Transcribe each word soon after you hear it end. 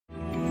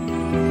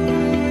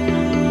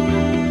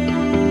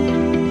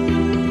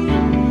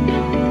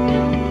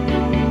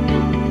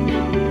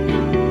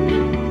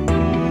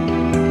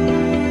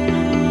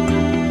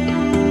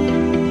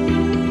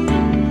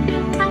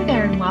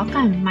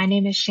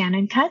name is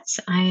Shannon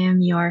Cutts. I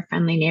am your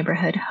friendly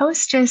neighborhood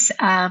hostess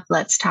of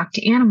Let's Talk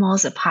to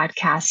Animals, a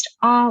podcast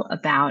all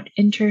about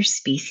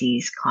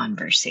interspecies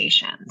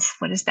conversations.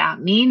 What does that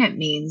mean? It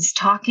means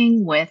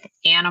talking with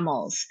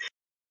animals,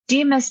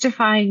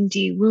 demystifying,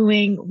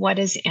 de-wooing. What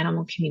is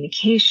animal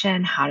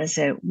communication? How does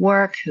it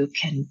work? Who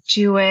can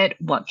do it?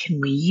 What can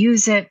we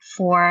use it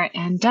for?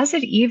 And does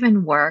it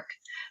even work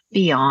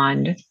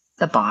beyond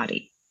the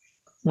body?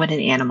 When an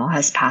animal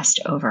has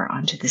passed over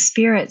onto the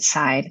spirit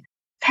side,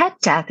 pet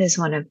death is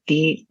one of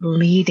the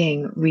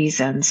leading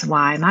reasons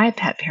why my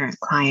pet parent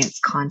clients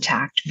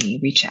contact me,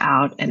 reach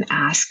out, and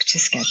ask to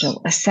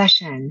schedule a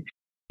session.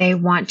 They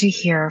want to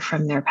hear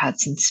from their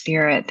pets in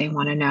spirit. They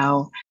want to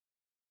know,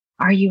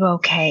 are you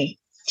okay?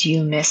 Do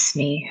you miss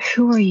me?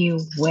 Who are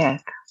you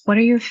with? What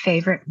are your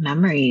favorite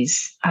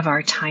memories of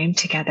our time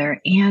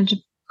together? And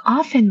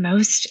often,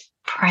 most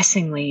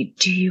pressingly,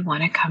 do you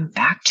want to come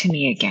back to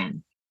me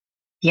again?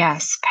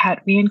 Yes,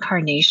 pet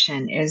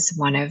reincarnation is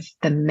one of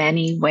the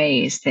many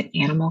ways that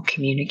animal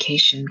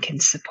communication can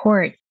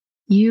support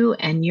you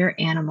and your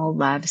animal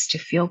loves to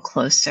feel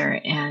closer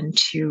and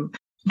to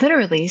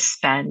literally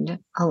spend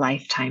a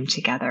lifetime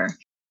together.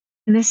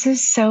 And this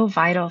is so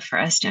vital for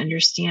us to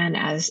understand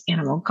as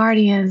animal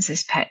guardians,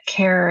 as pet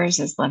carers,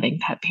 as loving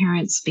pet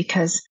parents,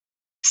 because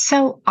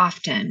so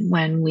often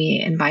when we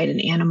invite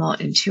an animal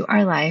into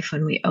our life,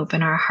 when we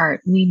open our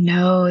heart, we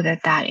know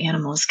that that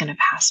animal is going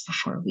to pass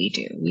before we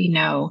do. We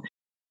know,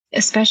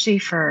 especially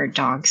for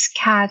dogs,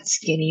 cats,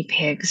 guinea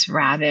pigs,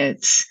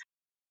 rabbits,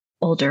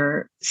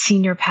 older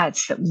senior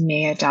pets that we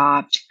may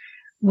adopt,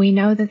 we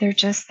know that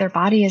their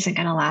body isn't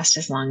going to last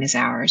as long as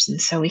ours.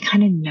 And so we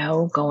kind of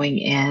know going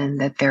in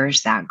that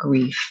there's that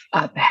grief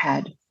up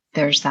ahead.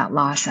 There's that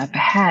loss up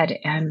ahead.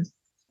 And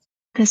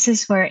this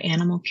is where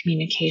animal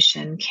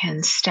communication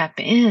can step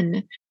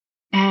in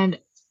and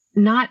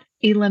not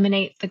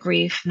eliminate the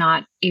grief,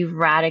 not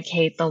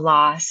eradicate the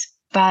loss,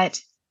 but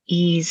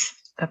ease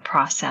the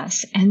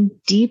process and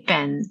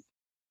deepen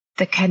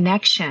the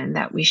connection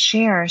that we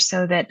share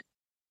so that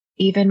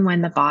even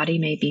when the body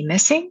may be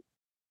missing,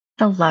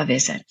 the love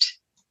isn't.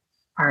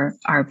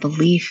 Our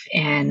belief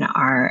in,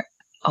 our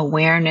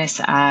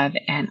awareness of,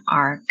 and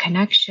our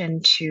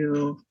connection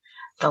to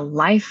the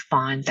life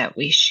bond that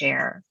we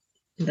share,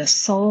 the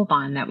soul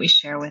bond that we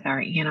share with our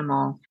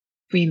animal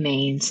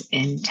remains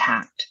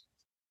intact.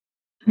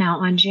 Now,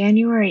 on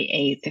January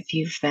 8th, if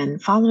you've been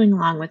following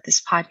along with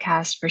this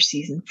podcast for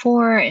season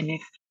 4,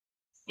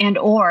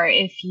 or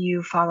if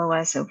you follow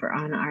us over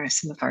on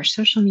some of our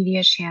social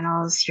media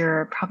channels,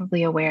 you're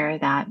probably aware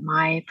that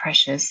my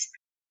precious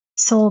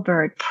soul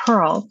bird,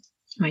 Pearl,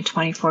 my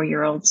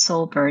 24-year-old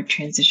soul bird,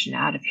 transitioned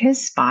out of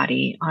his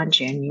body on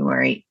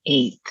January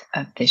 8th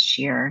of this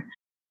year.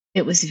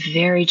 It was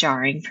very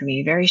jarring for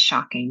me, very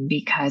shocking,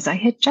 because I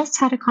had just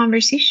had a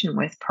conversation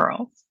with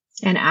Pearl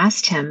and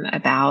asked him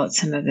about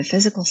some of the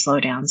physical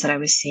slowdowns that I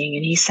was seeing.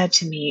 And he said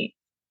to me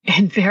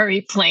in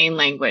very plain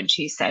language,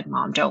 he said,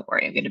 "Mom, don't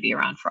worry, I'm going to be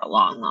around for a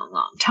long, long,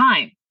 long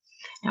time."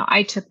 Now,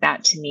 I took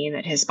that to mean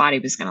that his body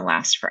was going to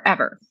last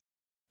forever.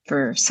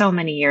 For so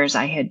many years,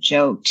 I had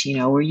joked,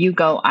 where you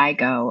go, I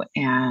go.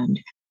 And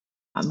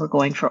we're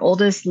going for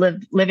oldest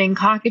living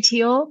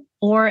cockatiel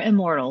or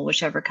immortal,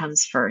 whichever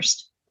comes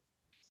first.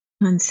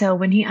 And so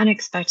when he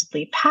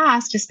unexpectedly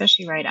passed,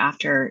 especially right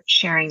after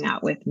sharing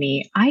that with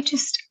me,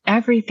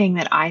 everything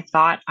that I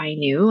thought I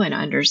knew and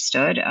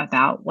understood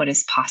about what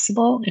is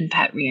possible in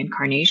pet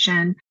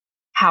reincarnation,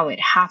 how it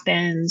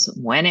happens,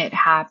 when it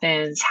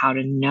happens, how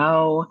to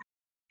know,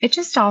 it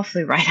just all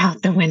flew right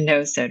out the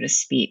window, so to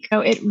speak. So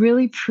it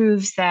really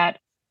proves that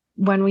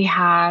when we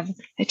have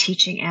a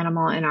teaching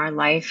animal in our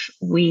life,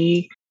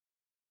 we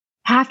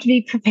have to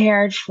be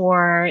prepared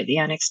for the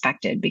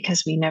unexpected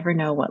because we never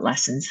know what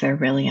lessons they're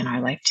really in our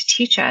life to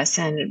teach us.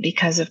 And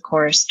because, of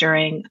course,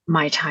 during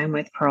my time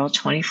with Pearl,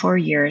 24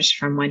 years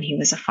from when he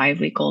was a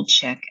 5-week-old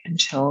chick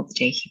until the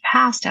day he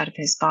passed out of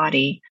his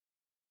body,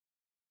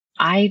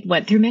 I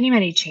went through many,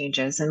 many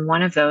changes. And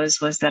one of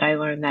those was that I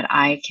learned that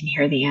I can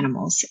hear the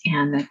animals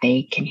and that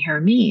they can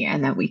hear me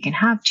and that we can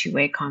have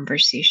two-way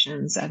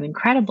conversations of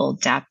incredible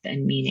depth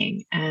and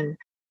meaning. And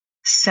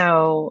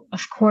so,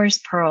 of course,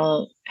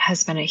 Pearl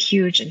has been a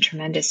huge and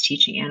tremendous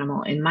teaching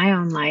animal in my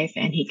own life,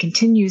 and he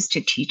continues to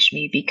teach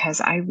me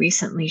because I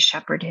recently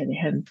shepherded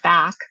him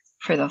back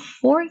for the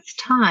 4th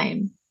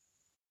time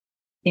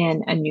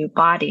in a new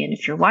body. And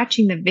if you're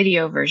watching the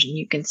video version,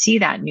 you can see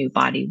that new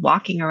body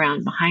walking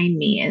around behind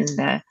me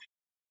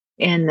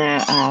in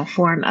the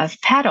form of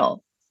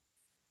Petal.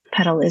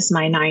 Petal is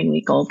my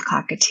 9-week-old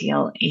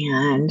cockatiel,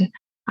 and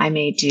I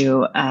may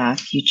do a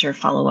future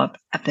follow-up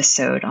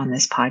episode on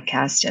this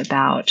podcast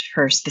about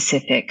her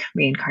specific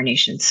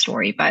reincarnation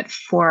story. But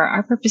for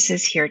our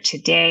purposes here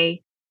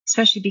today,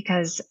 especially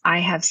because I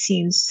have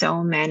seen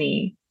so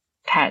many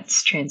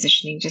pets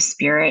transitioning to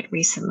spirit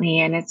recently,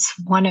 and it's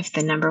one of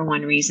the number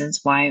one reasons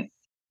why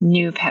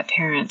new pet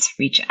parents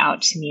reach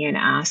out to me and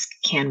ask,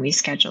 can we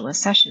schedule a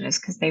session, is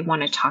because they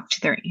want to talk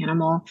to their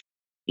animal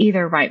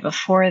either right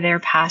before they're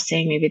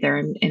passing, maybe they're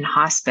in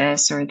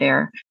hospice, or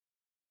they're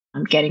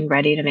getting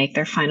ready to make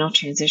their final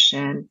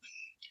transition,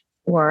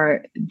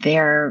 or they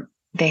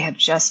have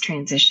just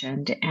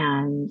transitioned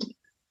and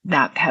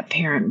that pet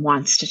parent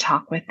wants to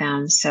talk with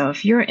them. So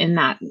if you're in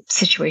that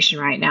situation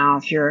right now,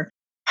 if you're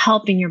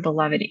helping your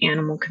beloved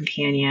animal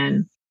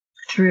companion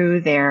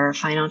through their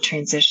final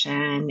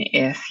transition,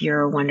 if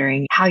you're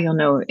wondering how you'll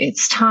know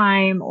it's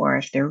time, or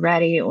if they're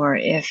ready, or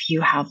if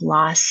you have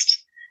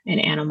lost an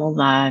animal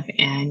love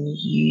and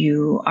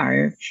you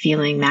are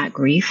feeling that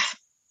grief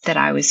that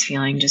I was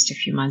feeling just a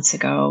few months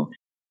ago,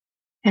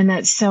 and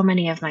that so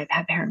many of my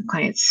pet parent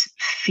clients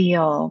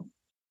feel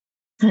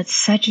at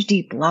such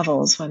deep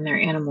levels when their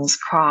animals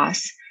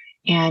cross,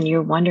 and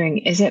you're wondering,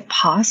 is it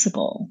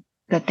possible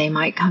that they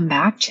might come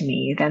back to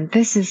me? Then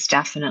this is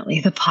definitely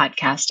the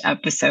podcast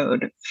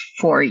episode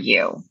for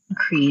you. I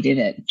created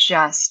it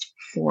just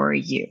for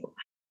you.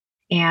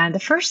 And the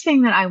first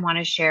thing that I want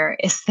to share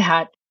is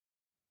that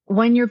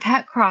when your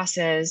pet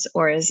crosses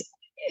or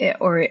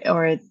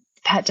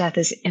pet death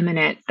is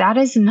imminent, that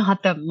is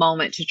not the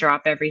moment to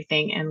drop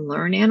everything and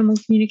learn animal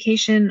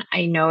communication.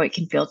 I know it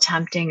can feel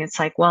tempting. It's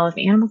like, well, if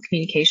animal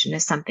communication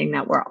is something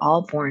that we're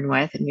all born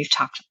with, and we've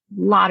talked a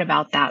lot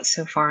about that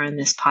so far on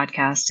this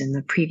podcast in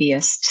the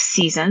previous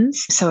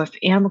seasons. So if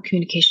animal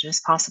communication is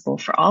possible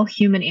for all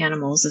human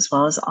animals as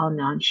well as all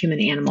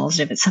non-human animals,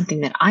 and if it's something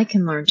that I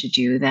can learn to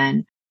do,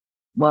 then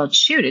well,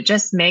 shoot, it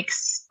just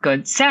makes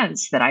good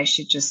sense that I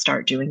should just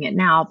start doing it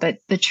now. But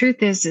the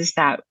truth is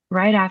that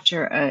right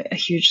after a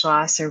huge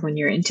loss, or when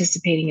you're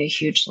anticipating a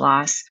huge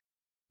loss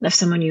of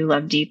someone you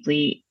love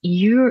deeply,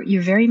 you're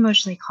very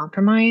emotionally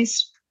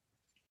compromised.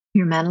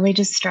 You're mentally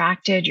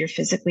distracted. You're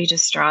physically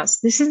distraught.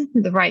 This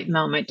isn't the right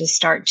moment to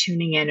start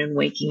tuning in and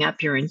waking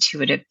up your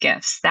intuitive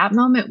gifts. That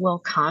moment will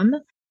come.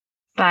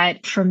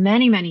 But for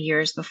many, many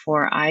years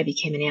before I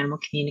became an animal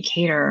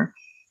communicator,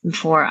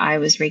 before I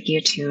was Reiki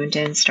attuned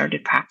and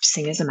started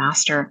practicing as a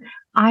master,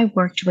 I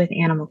worked with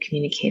animal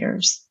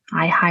communicators.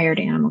 I hired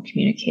animal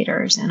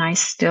communicators, and I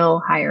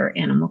still hire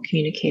animal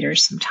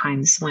communicators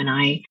sometimes when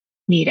I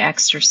need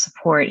extra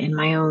support in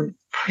my own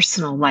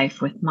personal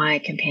life with my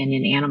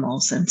companion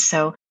animals. And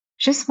so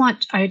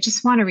I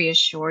just want to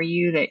reassure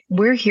you that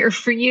we're here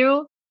for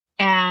you.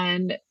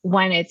 And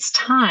when it's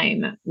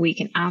time, we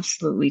can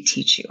absolutely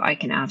teach you. I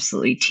can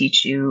absolutely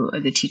teach you.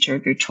 The teacher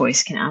of your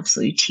choice can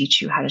absolutely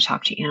teach you how to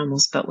talk to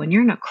animals. But when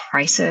you're in a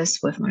crisis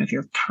with one of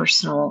your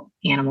personal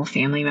animal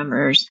family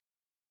members,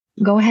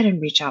 go ahead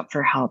and reach out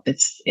for help.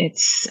 It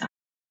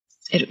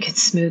can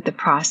smooth the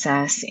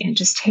process and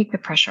just take the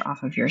pressure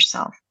off of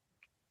yourself.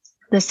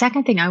 The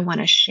second thing I want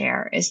to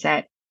share is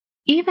that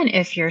even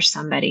if you're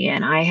somebody,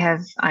 and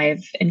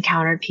I've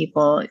encountered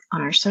people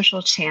on our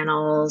social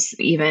channels,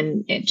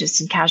 even just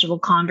in casual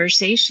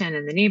conversation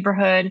in the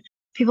neighborhood,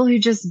 people who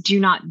just do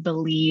not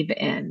believe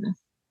in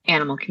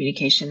animal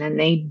communication, and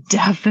they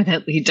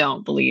definitely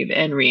don't believe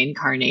in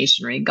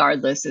reincarnation,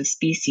 regardless of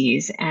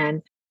species.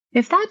 And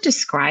if that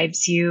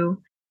describes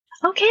you,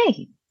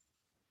 okay,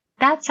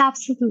 that's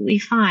absolutely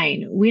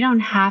fine. We don't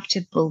have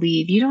to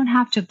believe. You don't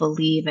have to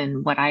believe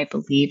in what I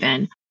believe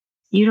in.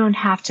 You don't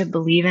have to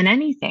believe in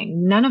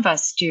anything. None of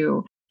us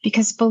do,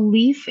 because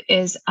belief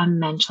is a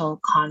mental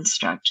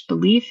construct.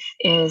 Belief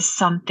is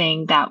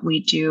something that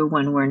we do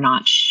when we're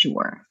not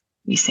sure.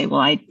 We say, well,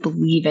 I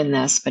believe in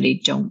this, but I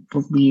don't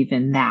believe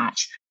in that.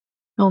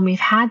 When we've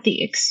had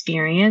the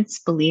experience,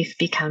 belief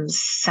becomes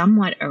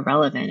somewhat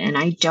irrelevant. And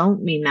I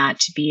don't mean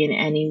that to be in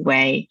any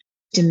way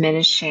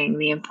diminishing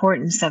the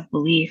importance of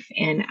belief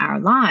in our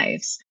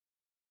lives.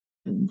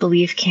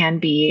 Belief can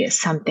be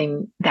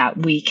something that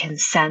we can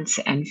sense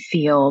and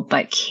feel,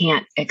 but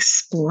can't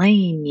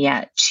explain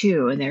yet,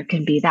 too. And there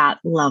can be that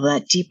level,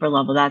 that deeper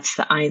level. That's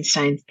the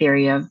Einstein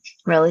theory of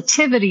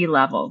relativity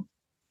level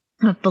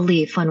of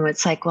belief, when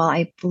it's like, well,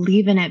 I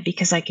believe in it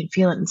because I can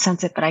feel it and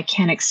sense it, but I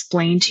can't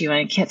explain to you and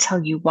I can't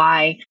tell you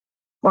why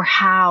or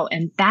how.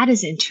 And that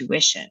is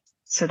intuition.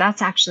 So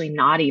that's actually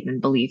not even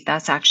belief.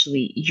 That's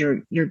actually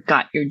your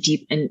gut, your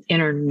deep and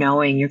inner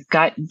knowing, your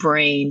gut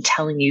brain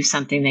telling you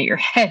something that your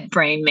head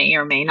brain may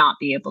or may not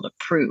be able to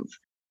prove.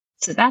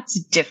 So that's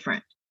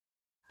different.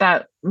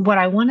 But what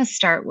I want to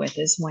start with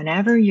is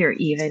whenever you're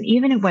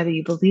even whether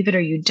you believe it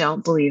or you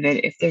don't believe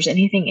it, if there's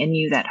anything in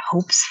you that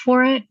hopes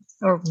for it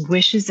or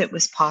wishes it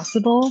was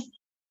possible,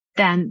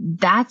 then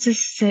that's a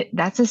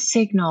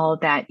signal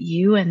that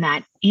you and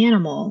that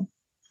animal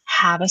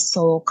have a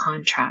soul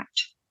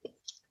contract.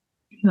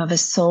 You have a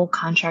soul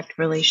contract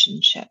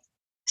relationship.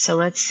 So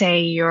let's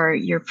say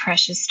your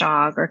precious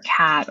dog or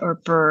cat or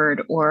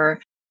bird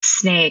or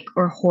snake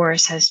or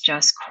horse has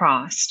just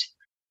crossed.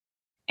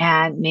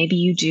 And maybe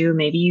you do,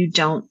 maybe you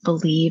don't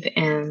believe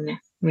in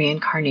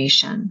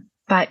reincarnation,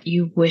 but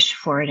you wish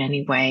for it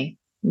anyway.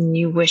 And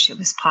you wish it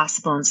was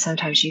possible. And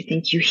sometimes you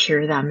think you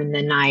hear them in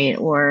the night,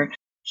 or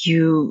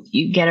you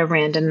get a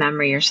random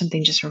memory or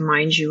something just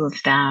reminds you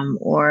of them,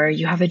 or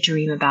you have a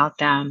dream about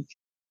them.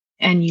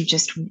 And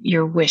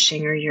you're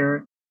wishing, or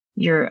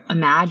you're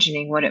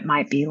imagining what it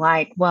might be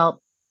like. Well,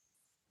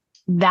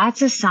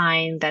 that's a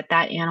sign that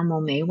that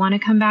animal may want to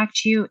come back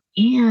to you.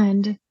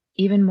 And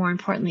even more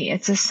importantly,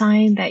 it's a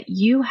sign that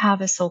you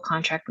have a soul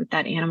contract with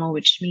that animal,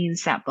 which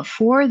means that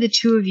before the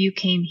two of you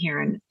came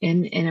here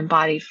in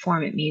embodied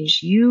form, it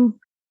means you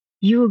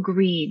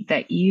agreed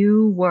that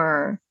you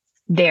were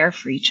there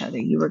for each other.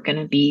 You were going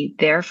to be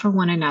there for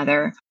one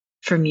another,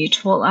 for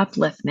mutual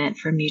upliftment,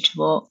 for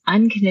mutual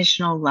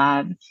unconditional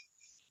love,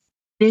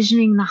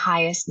 visioning the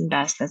highest and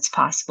best that's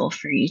possible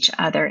for each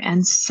other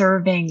and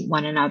serving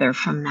one another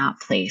from that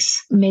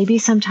place. Maybe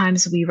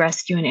sometimes we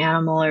rescue an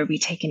animal or we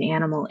take an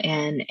animal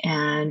in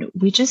and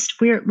we're just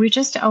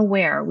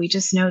aware. We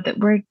just know that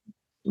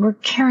we're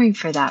caring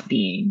for that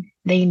being.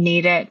 They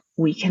need it.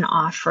 We can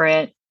offer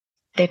it.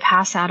 They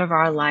pass out of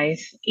our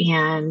life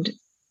and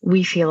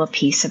we feel a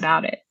peace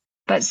about it.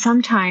 But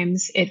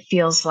sometimes it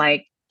feels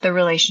like the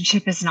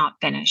relationship is not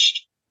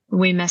finished.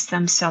 We miss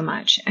them so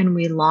much and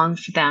we long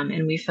for them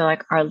and we feel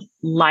like our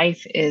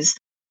life is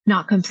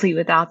not complete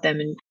without them.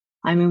 And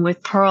I mean,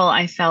 with Pearl,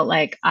 I felt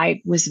like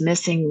I was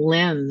missing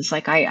limbs.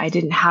 Like I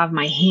didn't have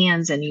my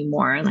hands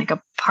anymore. And like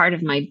a part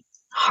of my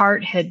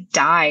heart had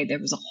died. There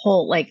was a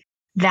hole. Like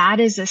that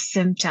is a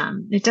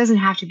symptom. It doesn't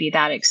have to be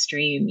that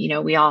extreme. You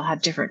know, we all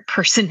have different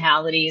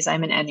personalities.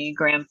 I'm an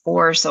Enneagram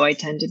 4, so I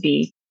tend to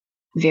be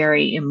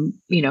very,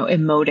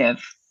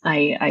 emotive.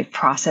 I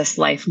process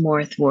life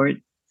more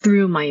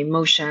through my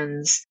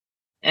emotions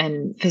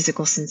and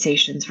physical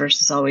sensations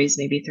versus always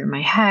maybe through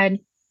my head.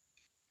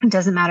 It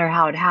doesn't matter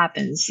how it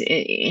happens.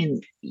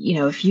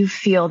 If you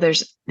feel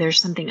there's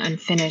something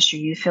unfinished or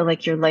you feel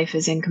like your life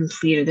is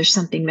incomplete or there's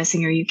something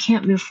missing or you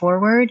can't move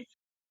forward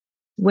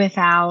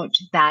without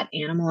that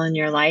animal in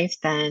your life,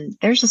 then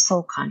there's a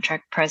soul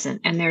contract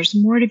present and there's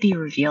more to be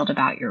revealed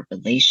about your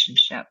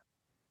relationship,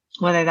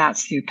 whether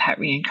that's through pet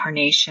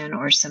reincarnation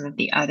or some of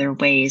the other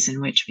ways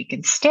in which we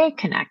can stay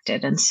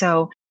connected. And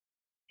so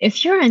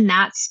if you're in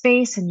that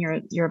space and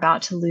you're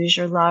about to lose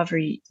your love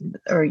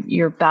or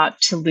you're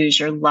about to lose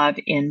your love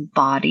in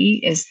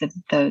body is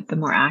the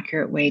more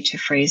accurate way to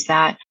phrase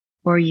that,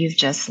 or you've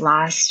just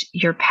lost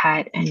your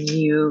pet and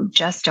you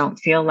just don't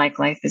feel like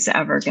life is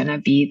ever going to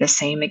be the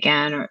same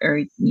again,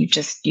 or you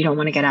don't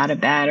want to get out of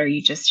bed, or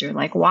you're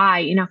like,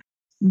 why?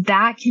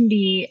 That can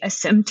be a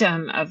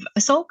symptom of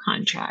a soul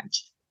contract,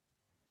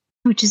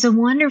 which is a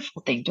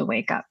wonderful thing to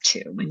wake up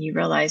to when you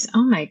realize,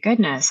 oh my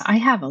goodness, I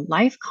have a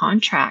life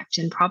contract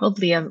and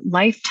probably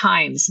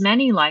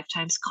many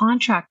lifetimes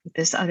contract with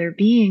this other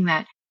being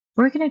that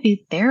we're going to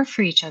be there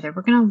for each other.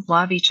 We're going to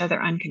love each other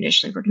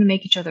unconditionally. We're going to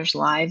make each other's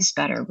lives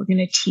better. We're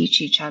going to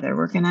teach each other.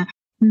 We're going to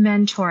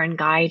mentor and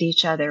guide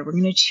each other. We're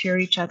going to cheer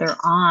each other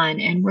on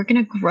and we're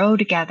going to grow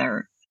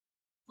together.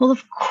 Well,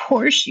 of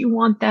course you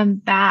want them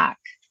back.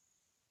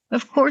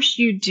 Of course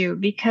you do,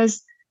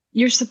 because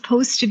you're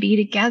supposed to be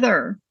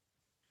together.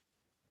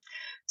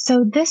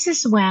 So this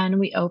is when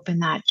we open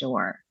that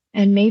door.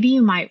 And maybe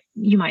you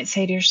might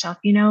say to yourself,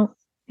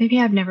 maybe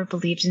I've never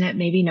believed in it.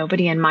 Maybe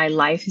nobody in my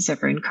life has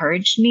ever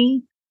encouraged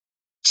me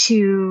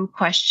to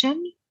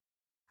question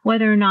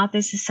whether or not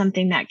this is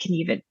something that can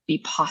even be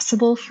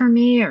possible for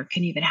me or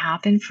can even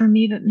happen for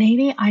me. But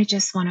maybe I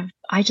just want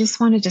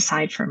to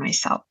decide for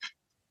myself.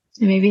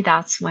 And maybe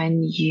that's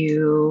when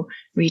you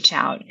reach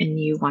out and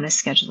you want to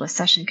schedule a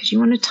session because you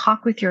want to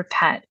talk with your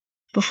pet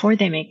before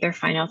they make their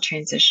final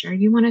transition, or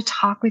you want to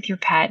talk with your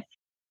pet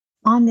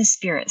on the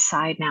spirit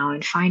side now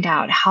and find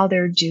out how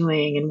they're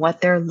doing and what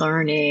they're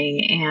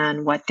learning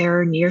and what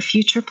their near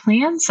future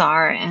plans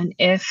are. And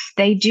if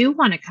they do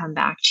want to come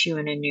back to you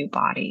in a new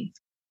body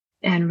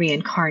and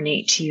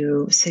reincarnate to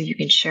you so you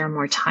can share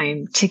more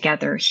time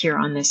together here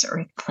on this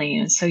earth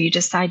plane. So you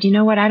decide, you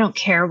know what, I don't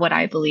care what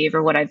I believe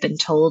or what I've been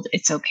told.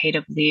 It's okay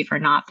to believe or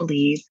not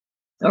believe,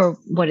 or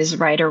what is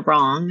right or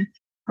wrong,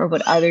 or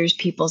what others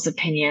people's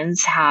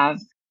opinions have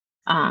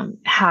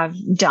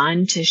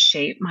done to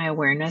shape my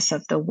awareness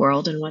of the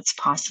world and what's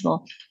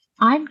possible.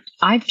 I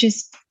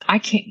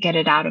can't get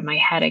it out of my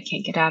head. I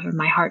can't get it out of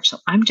my heart. So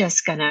I'm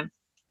just going to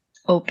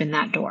open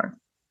that door.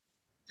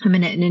 I'm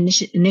going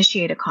to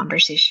initiate a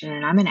conversation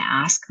and I'm going to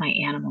ask my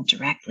animal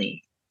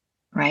directly.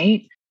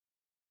 Right.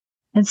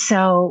 And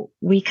so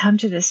we come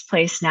to this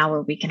place now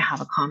where we can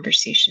have a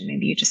conversation.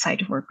 Maybe you decide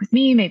to work with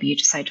me. Maybe you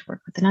decide to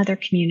work with another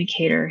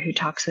communicator who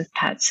talks with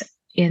pets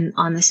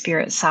on the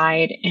spirit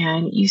side.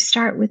 And you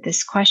start with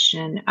this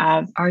question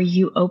of, are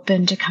you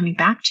open to coming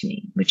back to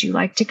me? Would you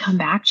like to come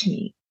back to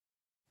me?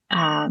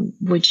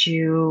 Would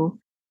you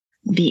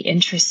be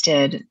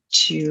interested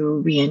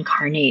to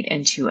reincarnate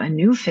into a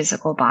new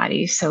physical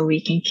body so we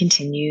can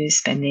continue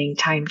spending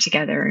time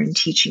together and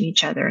teaching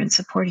each other and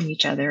supporting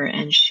each other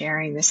and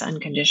sharing this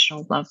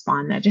unconditional love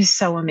bond that is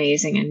so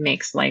amazing and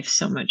makes life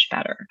so much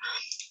better?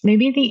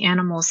 Maybe the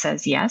animal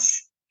says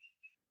yes.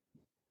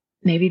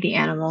 Maybe the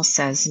animal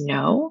says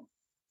no.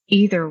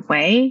 Either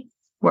way,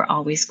 we're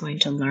always going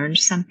to learn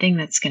something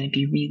that's going to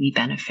be really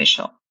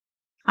beneficial.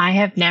 I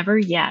have never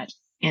yet,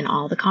 in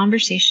all the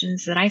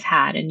conversations that I've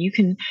had, and you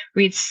can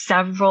read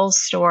several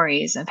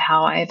stories of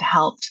how I've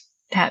helped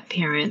pet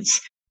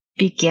parents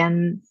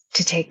begin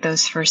to take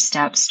those first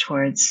steps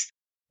towards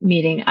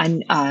meeting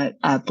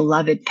a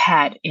beloved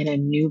pet in a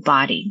new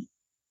body.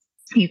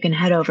 You can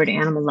head over to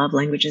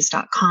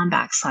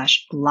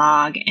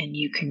animallovelanguages.com/blog and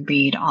you can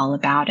read all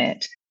about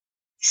it.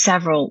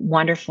 Several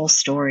wonderful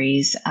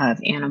stories of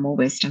animal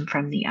wisdom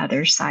from the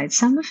other side,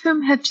 some of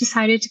whom have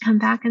decided to come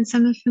back and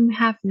some of whom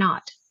have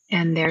not.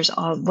 And there's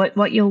all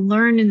what you'll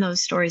learn in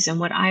those stories, and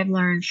what I've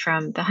learned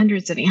from the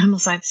hundreds of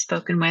animals I've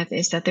spoken with,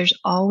 is that there's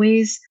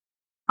always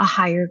a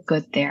higher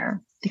good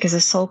there, because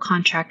a soul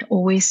contract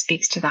always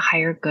speaks to the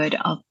higher good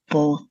of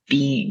both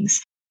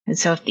beings. And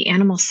so if the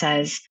animal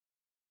says,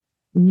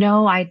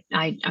 no, I'm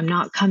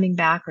not coming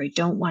back, or I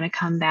don't want to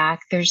come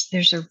back, there's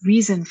a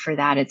reason for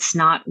that. It's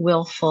not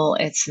willful.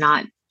 It's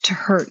not to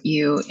hurt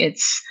you.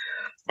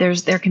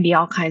 There can be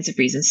all kinds of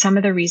reasons. Some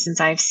of the reasons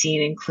I've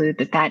seen include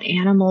that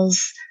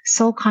animal's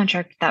soul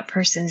contract with that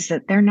person is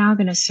that they're now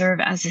going to serve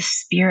as a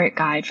spirit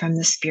guide from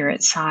the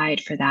spirit side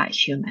for that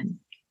human.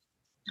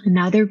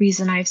 Another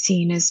reason I've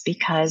seen is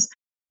because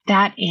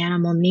that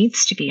animal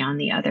needs to be on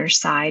the other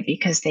side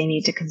because they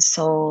need to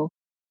console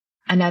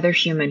another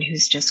human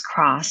who's just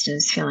crossed and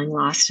is feeling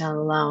lost and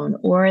alone,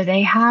 or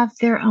they have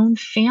their own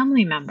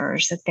family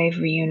members that they've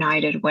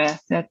reunited with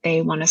that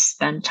they want to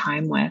spend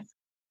time with,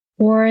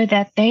 or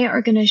that they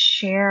are going to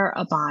share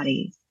a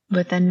body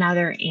with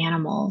another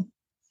animal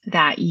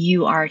that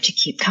you are to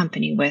keep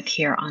company with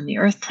here on the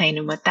earth plane.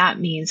 And what that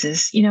means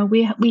is,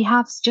 we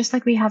have, just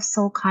like we have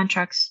soul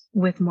contracts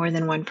with more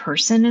than one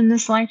person in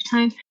this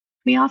lifetime,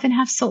 we often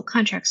have soul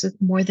contracts with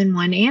more than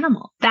one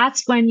animal.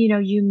 That's when,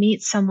 you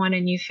meet someone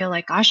and you feel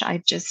like, gosh, I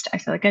feel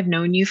like I've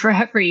known you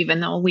forever,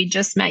 even though we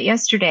just met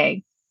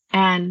yesterday.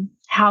 And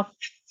how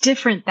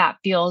different that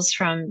feels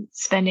from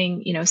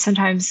spending,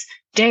 sometimes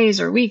days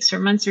or weeks or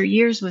months or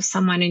years with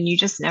someone, and you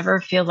just never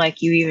feel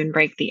like you even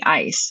break the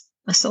ice.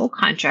 A soul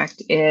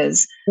contract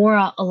is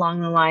more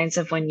along the lines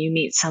of when you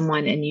meet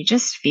someone and you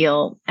just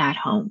feel at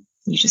home.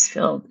 You just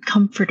feel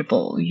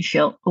comfortable. You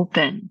feel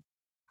open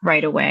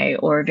right away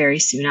or very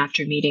soon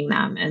after meeting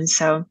them. And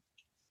so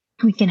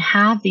we can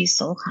have these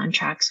soul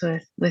contracts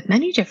with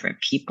many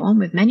different people and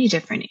with many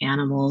different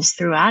animals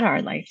throughout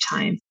our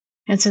lifetime.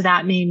 And so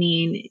that may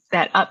mean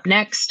that up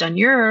next on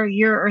your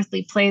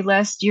earthly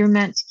playlist, you're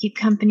meant to keep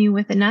company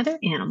with another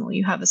animal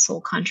you have a soul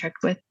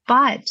contract with,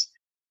 but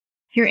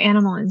your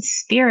animal in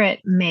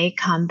spirit may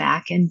come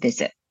back and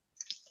visit,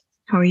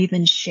 or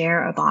even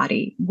share a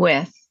body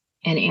with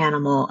an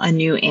animal, a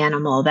new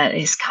animal that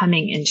is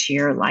coming into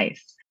your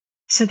life.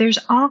 So there's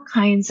all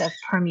kinds of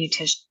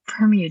permutations.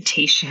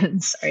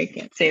 Sorry, I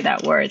can't say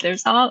that word.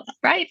 There's all,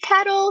 right,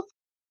 Petal?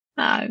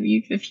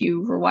 If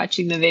you were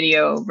watching the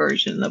video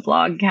version, the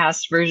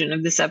blogcast version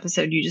of this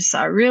episode, you just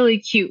saw a really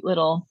cute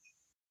little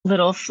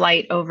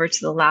flight over to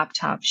the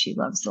laptop. She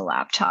loves the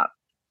laptop.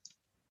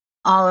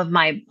 All of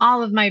my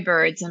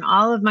birds and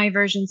all of my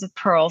versions of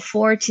Pearl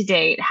for to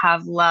date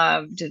have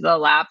loved the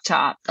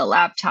laptop. The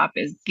laptop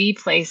is the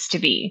place to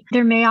be.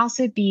 There may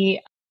also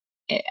be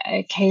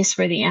a case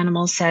where the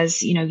animal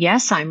says,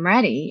 yes, I'm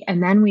ready.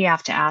 And then we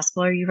have to ask,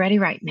 well, are you ready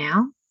right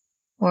now?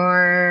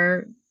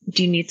 Or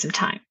do you need some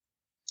time?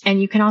 And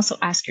you can also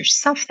ask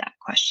yourself that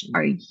question.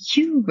 Are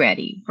you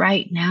ready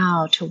right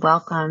now to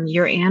welcome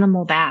your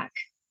animal back?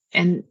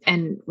 And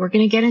we're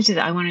going to get into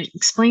that. I want to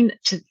explain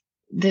to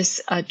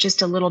this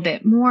just a little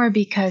bit more,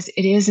 because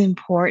it is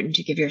important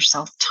to give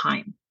yourself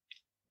time.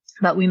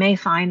 But we may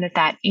find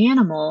that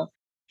animal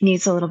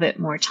needs a little bit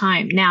more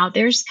time. Now,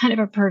 there's kind of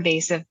a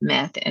pervasive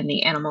myth in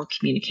the animal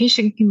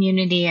communication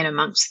community and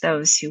amongst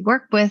those who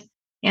work with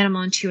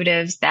animal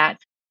intuitives that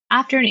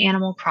after an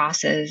animal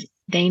crosses,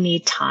 they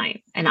need time.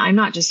 And I'm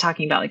not just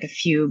talking about like a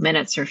few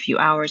minutes or a few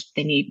hours.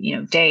 They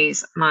need,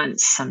 days,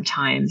 months,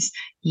 sometimes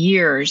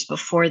years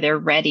before they're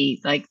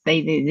ready. Like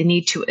they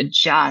need to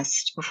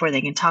adjust before they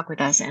can talk with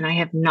us. And I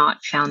have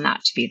not found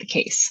that to be the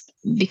case,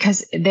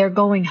 because they're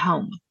going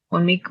home.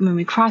 When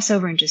we cross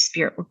over into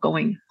spirit, we're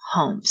going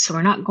home. So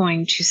we're not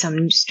going to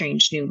some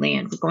strange new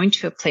land. We're going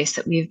to a place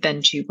that we've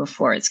been to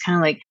before. It's kind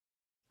of like,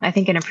 I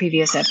think in a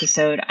previous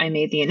episode, I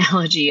made the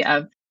analogy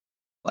of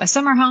a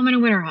summer home and a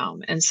winter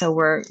home. And so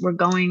we're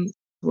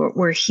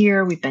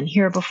here. We've been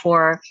here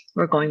before.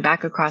 We're going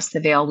back across the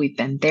veil. We've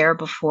been there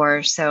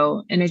before.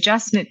 So an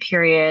adjustment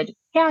period.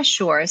 Yeah,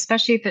 sure.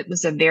 Especially if it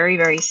was a very,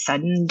 very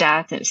sudden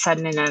death,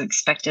 sudden and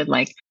unexpected,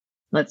 like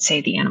let's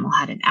say the animal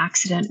had an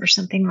accident or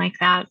something like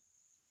that,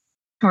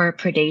 or a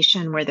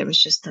predation where there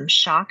was just some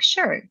shock.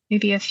 Sure.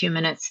 Maybe a few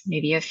minutes,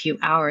 maybe a few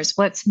hours.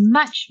 What's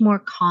much more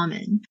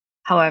common,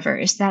 however,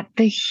 is that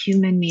the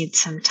human needs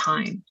some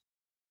time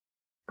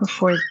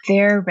before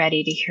they're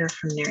ready to hear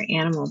from their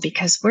animal,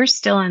 because we're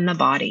still in the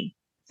body.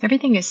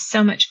 Everything is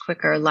so much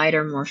quicker,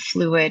 lighter, more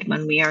fluid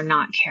when we are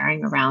not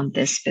carrying around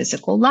this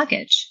physical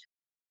luggage.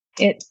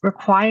 It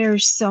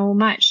requires so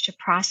much to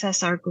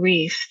process our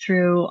grief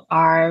through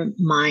our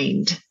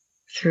mind,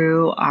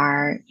 through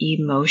our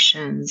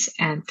emotions,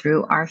 and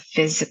through our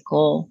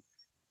physical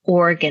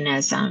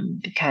organism,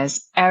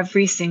 because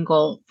every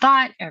single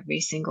thought, every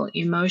single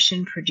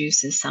emotion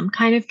produces some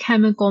kind of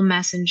chemical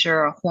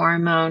messenger, a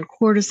hormone.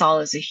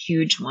 Cortisol is a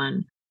huge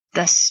one,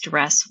 the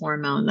stress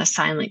hormone, the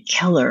silent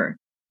killer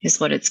is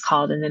what it's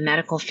called in the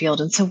medical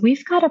field. And so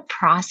we've got to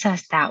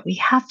process that. We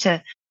have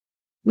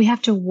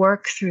to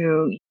work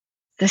through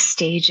the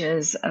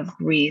stages of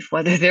grief,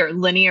 whether they're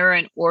linear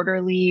and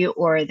orderly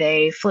or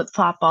they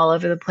flip-flop all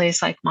over the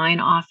place like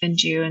mine often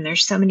do. And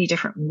there's so many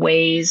different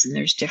ways and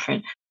there's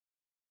different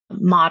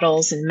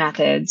models and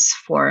methods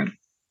for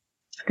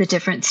the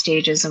different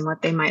stages and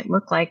what they might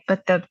look like.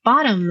 But the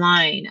bottom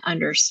line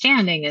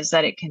understanding is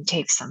that it can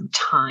take some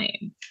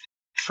time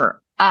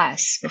for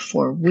us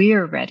before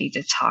we're ready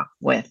to talk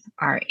with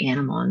our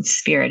animal and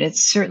spirit. It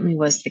certainly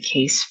was the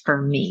case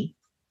for me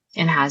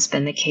and has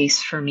been the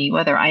case for me,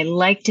 whether I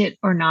liked it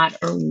or not,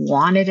 or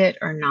wanted it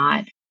or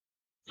not.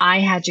 I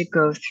had to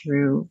go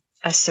through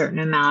a certain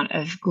amount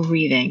of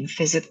grieving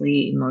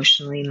physically,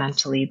 emotionally,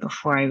 mentally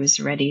before I was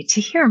ready to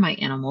hear my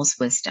animal's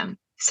wisdom.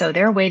 So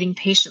they're waiting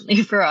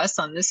patiently for us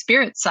on the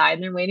spirit side.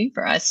 And they're waiting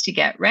for us to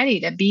get ready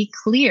to be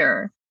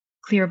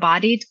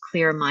clear-bodied,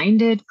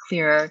 clear-minded,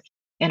 clear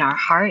in our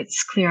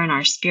hearts, clear in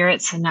our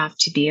spirits enough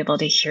to be able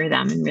to hear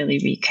them and really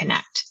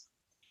reconnect.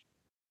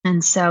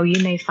 And so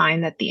you may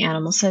find that the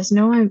animal says,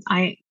 no,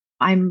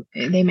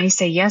 they may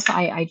say, yes,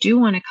 I do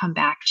want to come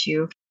back to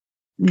you.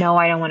 No,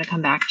 I don't want to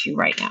come back to you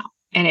right now.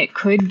 And it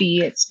could be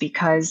it's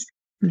because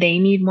they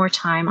need more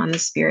time on the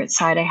spirit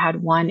side. I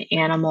had one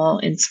animal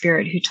in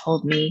spirit who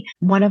told me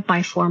one of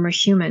my former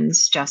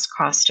humans just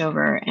crossed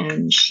over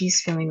and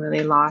she's feeling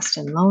really lost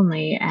and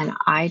lonely. And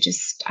I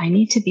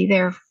need to be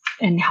there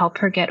and help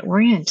her get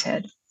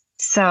oriented.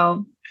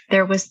 So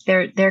there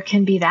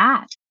can be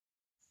that.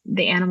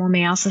 The animal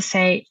may also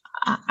say,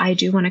 I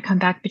do want to come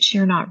back, but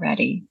you're not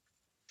ready.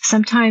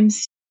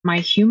 Sometimes my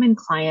human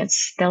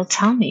clients, they'll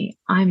tell me,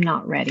 I'm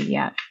not ready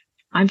yet.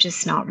 I'm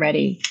just not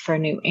ready for a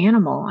new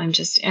animal.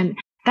 And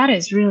that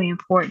is really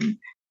important.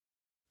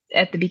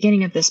 At the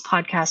beginning of this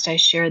podcast, I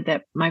shared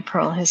that my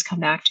Pearl has come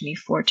back to me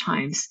 4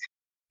 times.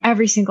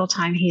 Every single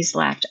time he's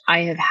left, I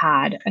have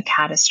had a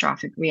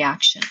catastrophic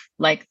reaction,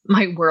 like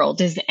my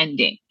world is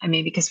ending. I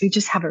mean, because we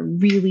just have a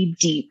really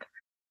deep,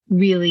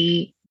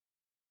 really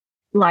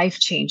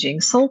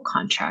life-changing soul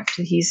contract.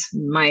 He's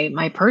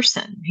my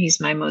person.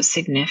 He's my most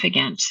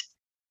significant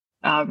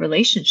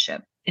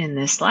relationship in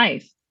this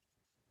life.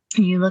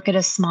 And you look at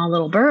a small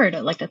little bird,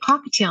 like a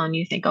cockatiel, and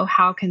you think, oh,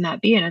 how can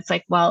that be? And it's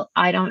like, well,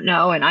 I don't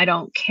know, and I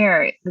don't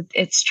care.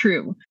 It's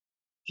true.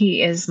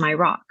 He is my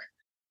rock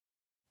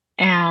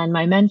and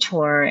my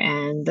mentor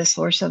and the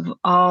source of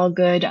all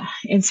good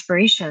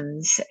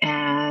inspirations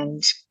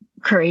and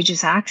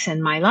courageous acts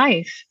in my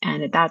life.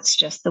 And that's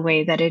just the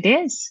way that it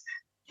is.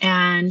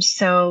 And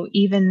so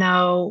even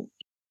though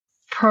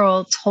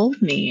Pearl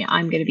told me,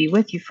 I'm going to be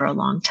with you for a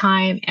long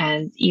time,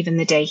 and even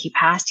the day he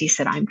passed, he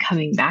said, I'm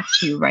coming back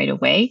to you right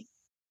away.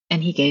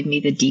 And he gave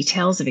me the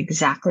details of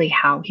exactly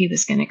how he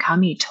was going to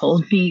come. He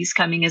told me he's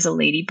coming as a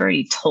ladybird.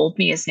 He told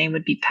me his name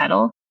would be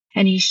Petal.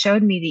 And he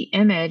showed me the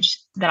image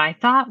that I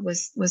thought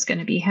was going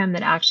to be him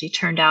that actually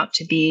turned out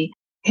to be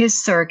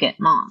his surrogate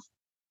mom.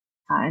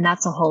 And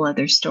that's a whole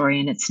other story.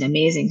 And it's an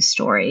amazing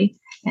story.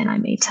 And I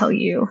may tell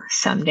you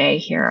someday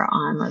here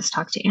on Let's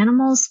Talk to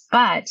Animals.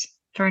 But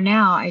for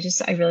now, I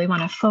really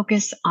want to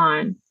focus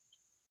on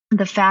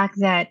the fact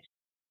that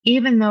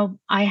even though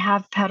I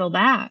have Pearl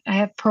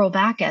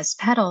back as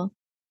Petal,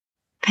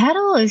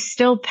 Petal is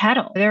still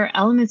Petal. There are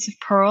elements of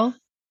Pearl.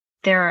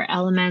 There are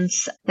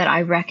elements that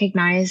I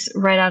recognize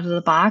right out of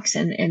the box,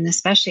 and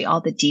especially all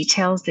the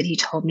details that he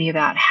told me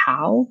about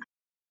how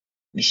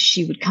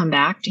he would come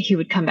back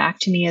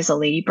to me as a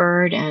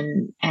ladybird,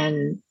 and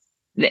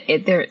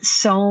there's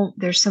so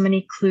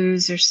many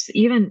clues. There's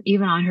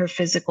even on her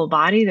physical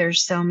body,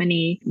 there's so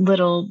many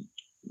little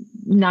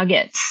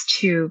nuggets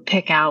to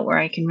pick out where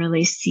I can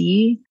really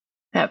see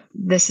that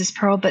this is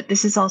Pearl, but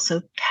this is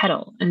also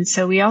Petal. And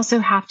so we also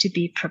have to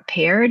be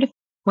prepared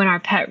when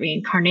our pet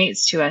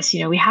reincarnates to us.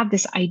 We have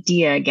this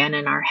idea again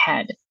in our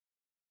head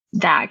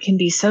that can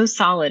be so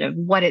solid of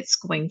what it's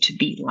going to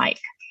be like.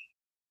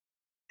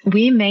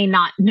 We may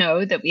not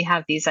know that we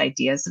have these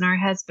ideas in our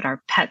heads, but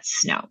our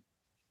pets know.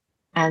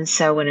 And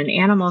so when an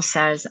animal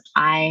says,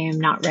 I am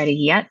not ready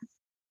yet,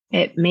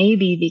 it may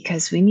be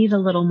because we need a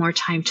little more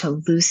time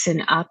to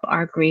loosen up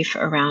our grief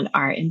around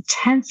our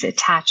intense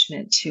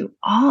attachment to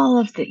all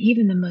of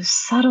even the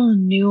most subtle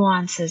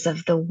nuances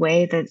of the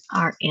way that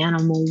our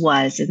animal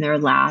was in their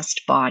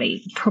last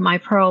body. My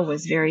Pearl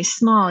was very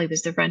small. He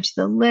was the runt of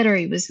the litter.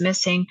 He was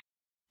missing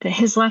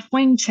his left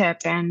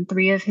wingtip and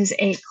 3 of his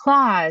 8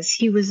 claws.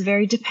 He was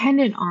very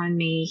dependent on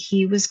me.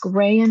 He was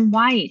gray and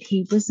white.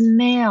 He was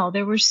male.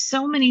 There were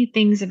so many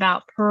things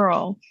about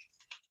Pearl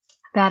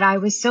that I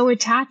was so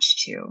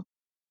attached to.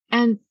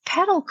 And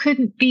Petal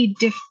couldn't be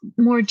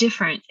more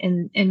different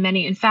in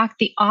many. In fact,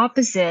 the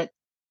opposite,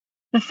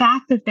 the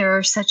fact that there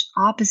are such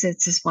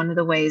opposites is one of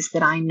the ways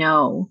that I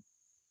know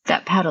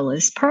that Petal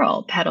is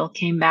Pearl. Petal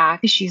came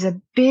back. She's a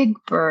big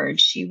bird.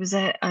 She was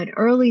an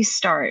early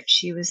start.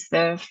 She was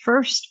the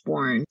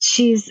firstborn.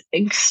 She's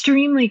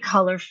extremely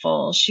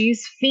colorful.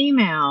 She's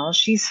female.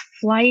 She's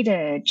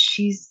flighted.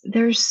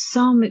 There's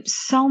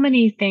so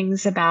many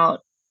things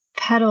about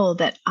Petal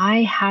that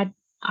I had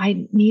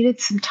I needed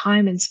some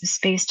time and some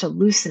space to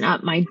loosen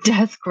up my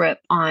death grip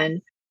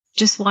on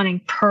just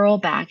wanting Pearl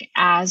back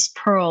as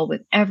Pearl,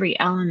 with every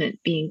element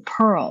being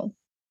Pearl.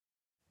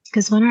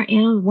 Because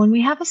when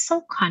we have a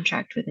soul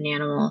contract with an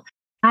animal,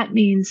 that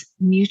means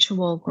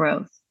mutual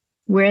growth.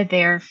 We're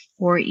there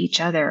for each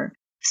other.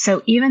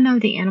 So even though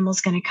the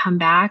animal's going to come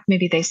back,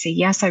 maybe they say,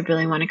 yes, I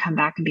really want to come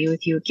back and be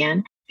with you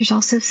again. There's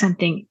also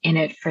something in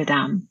it for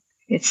them.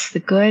 It's the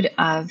good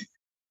of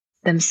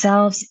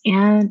themselves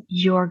and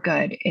your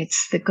good.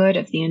 It's the good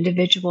of the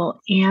individual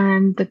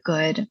and the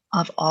good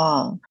of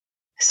all.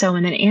 So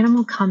when an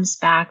animal comes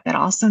back, that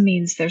also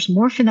means there's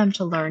more for them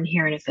to learn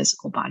here in a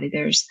physical body.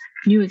 There's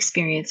new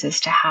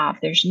experiences to have.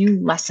 There's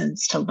new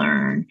lessons to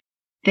learn.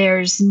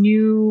 There's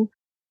new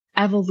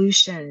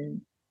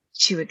evolution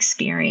to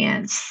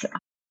experience,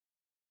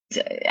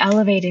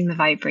 elevating the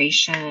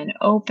vibration,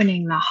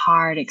 opening the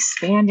heart,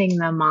 expanding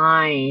the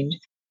mind,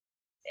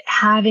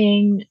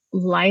 having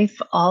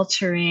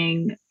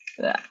life-altering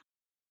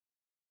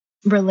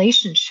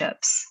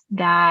relationships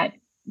that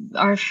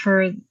are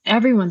for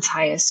everyone's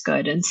highest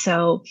good. And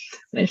so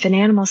if an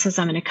animal says,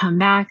 I'm going to come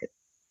back,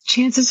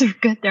 chances are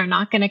good they're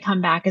not going to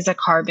come back as a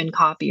carbon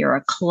copy or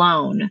a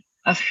clone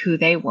of who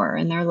they were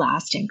in their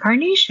last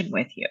incarnation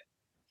with you.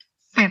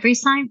 Every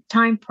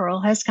time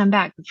Pearl has come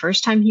back, the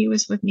first time he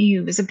was with me, he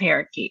was a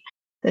parakeet.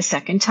 The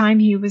second time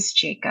he was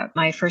Jacob,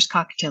 my first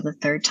cockatiel. The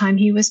third time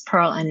he was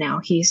Pearl, and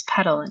now he's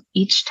Petal. And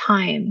each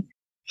time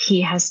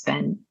he has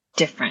been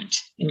different,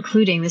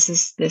 including this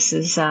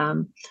is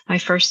my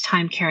first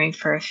time caring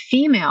for a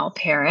female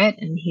parrot,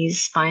 and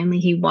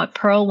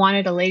Pearl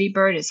wanted a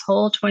ladybird his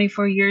whole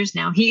 24 years.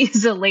 Now he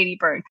is a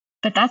ladybird,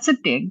 but that's a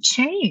big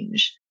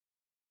change.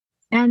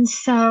 And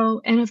so,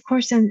 and of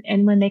course, and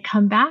when they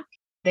come back,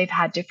 they've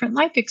had different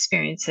life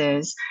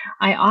experiences.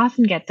 I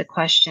often get the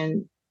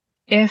question,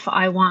 if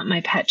I want my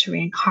pet to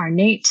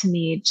reincarnate to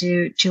me,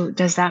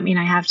 does that mean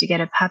I have to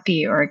get a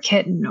puppy or a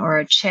kitten or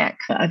a chick,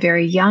 a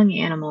very young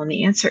animal? And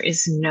the answer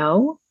is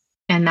no.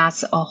 And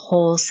that's a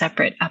whole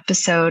separate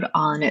episode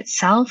all in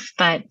itself.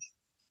 But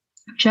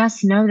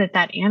just know that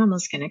that animal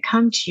is going to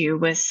come to you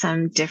with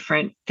some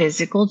different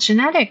physical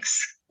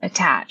genetics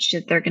attached.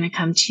 That they're going to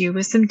come to you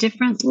with some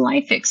different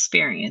life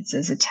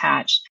experiences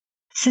attached,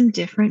 some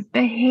different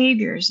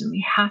behaviors. And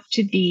we have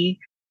to be,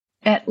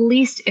 at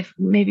least if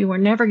maybe we're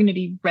never going to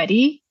be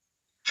ready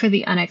for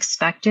the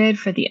unexpected,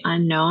 for the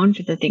unknown,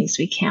 for the things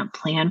we can't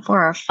plan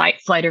for. Our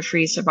fight, flight, or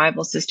freeze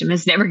survival system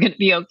is never going to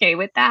be okay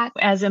with that.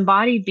 As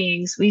embodied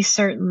beings, we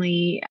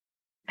certainly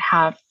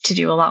have to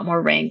do a lot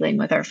more wrangling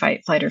with our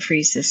fight, flight, or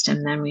freeze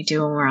system than we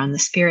do when we're on the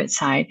spirit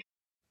side.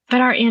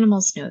 But our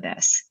animals know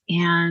this.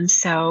 And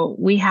so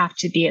we have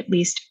to be at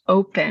least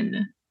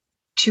open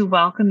to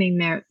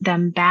welcoming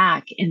them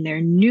back in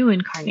their new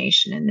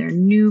incarnation, in their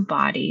new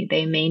body.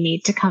 They may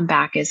need to come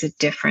back as a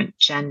different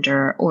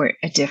gender or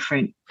a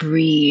different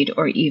breed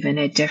or even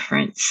a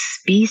different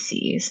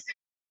species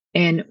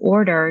in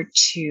order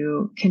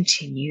to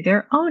continue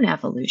their own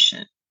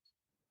evolution.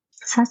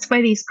 So that's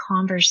why these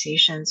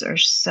conversations are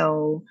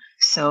so,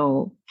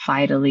 so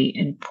vitally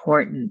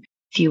important.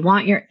 If you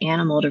want your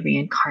animal to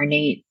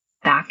reincarnate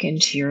back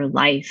into your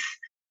life,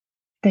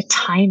 the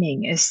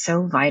timing is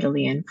so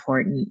vitally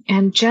important,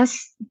 and just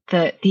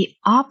the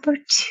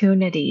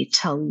opportunity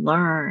to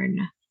learn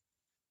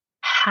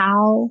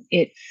how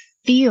it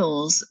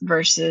feels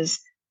versus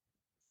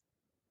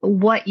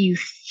what you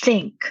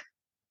think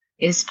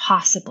is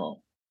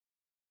possible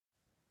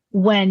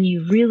when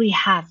you really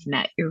have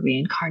met your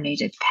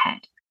reincarnated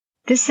pet.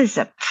 This is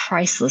a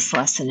priceless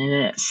lesson in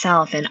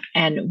itself, and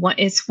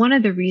it's one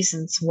of the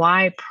reasons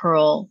why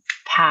Pearl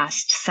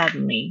passed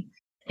suddenly.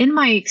 In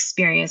my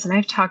experience, and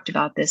I've talked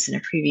about this in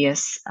a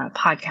previous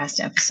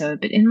podcast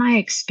episode, but in my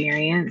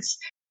experience,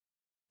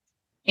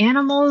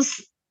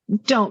 animals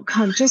don't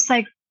come, just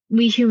like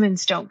we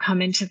humans don't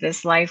come into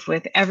this life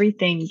with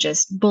everything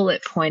just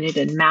bullet pointed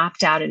and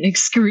mapped out in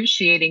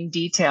excruciating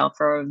detail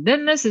for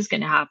then this is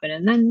going to happen,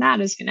 and then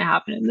that is going to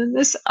happen, and then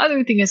this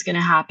other thing is going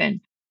to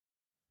happen.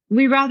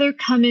 We rather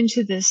come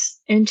into this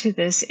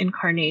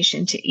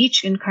incarnation, to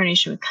each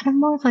incarnation, with kind of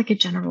more of like a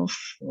general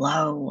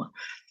flow.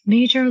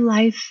 Major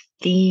life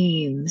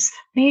themes,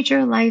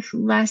 major life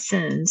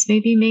lessons,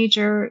 maybe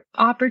major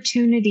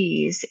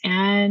opportunities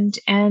and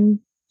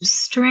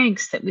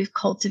strengths that we've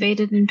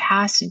cultivated in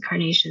past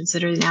incarnations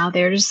that are now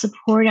there to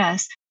support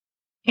us.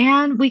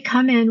 And we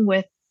come in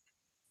with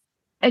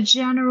a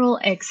general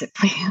exit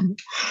plan.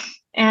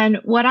 And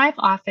what I've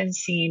often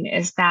seen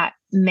is that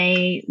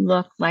may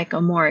look like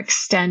a more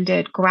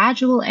extended,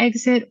 gradual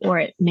exit, or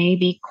it may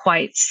be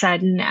quite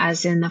sudden,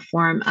 as in the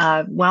form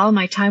of, well,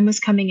 my time was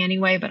coming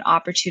anyway, but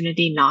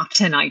opportunity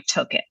knocked and I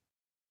took it.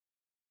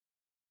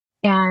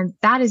 And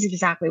that is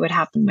exactly what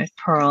happened with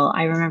Pearl.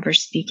 I remember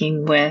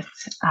speaking with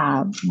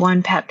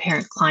one pet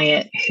parent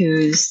client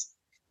whose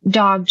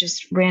dog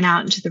just ran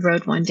out into the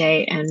road one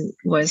day and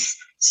was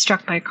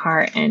struck by a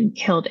car and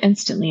killed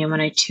instantly. And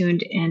when I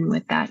tuned in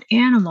with that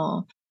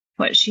animal,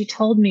 what she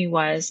told me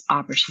was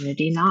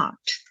opportunity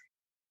knocked.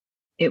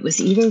 it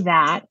was either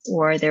that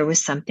or there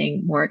was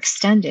something more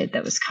extended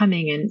that was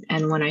coming.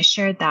 And when I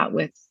shared that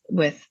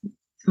with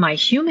my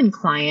human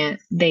client,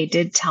 they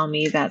did tell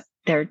me that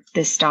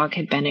this dog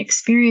had been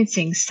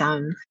experiencing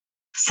some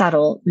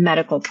subtle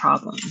medical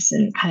problems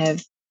and kind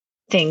of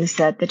things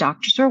that the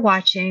doctors were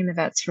watching, the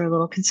vets were a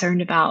little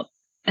concerned about.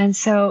 And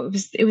so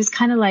it was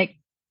kind of like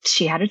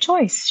she had a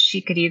choice.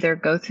 She could either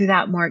go through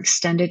that more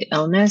extended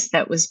illness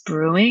that was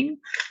brewing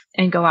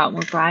and go out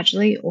more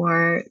gradually,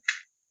 or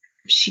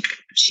she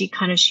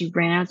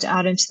ran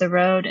out into the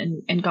road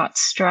and got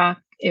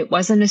struck. It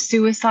wasn't a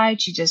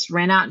suicide. She just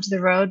ran out into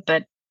the road,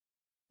 but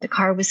the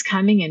car was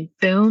coming and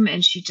boom.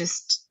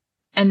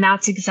 And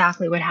that's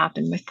exactly what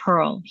happened with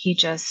Pearl.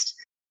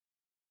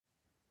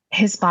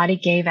 His body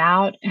gave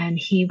out and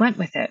he went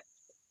with it,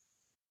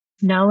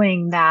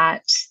 knowing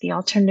that the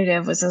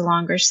alternative was a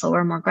longer,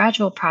 slower, more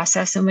gradual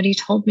process. And what he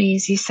told me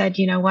is he said,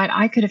 you know what,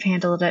 I could have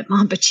handled it,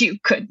 Mom, but you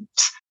couldn't.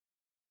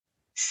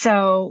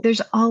 So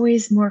there's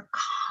always more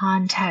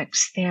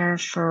context there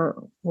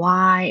for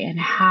why and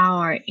how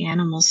our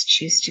animals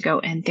choose to go.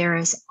 And there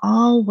is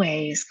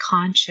always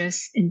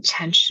conscious,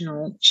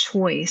 intentional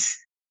choice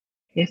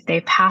if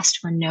they passed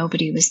when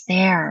nobody was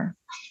there.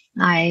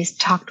 I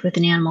talked with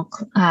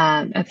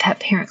a pet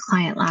parent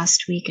client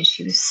last week, and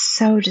she was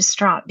so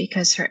distraught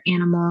because her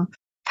animal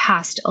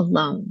passed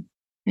alone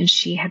and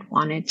she had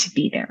wanted to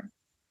be there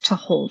to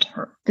hold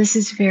her. This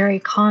is very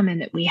common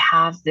that we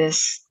have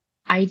this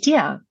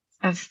idea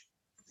of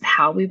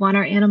how we want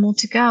our animal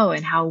to go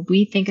and how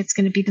we think it's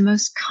going to be the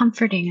most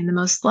comforting and the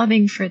most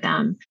loving for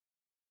them.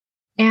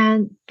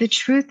 And the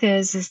truth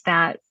is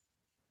that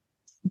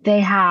they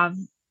have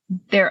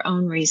their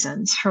own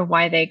reasons for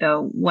why they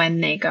go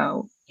when they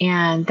go,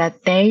 and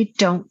that they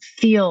don't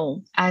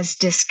feel as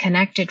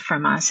disconnected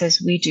from us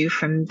as we do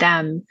from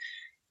them,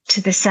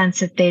 to the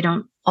sense that they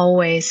don't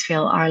always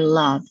feel our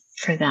love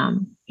for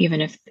them.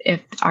 Even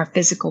if our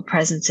physical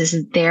presence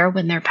isn't there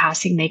when they're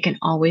passing, they can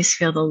always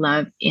feel the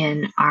love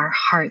in our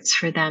hearts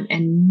for them.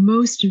 And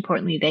most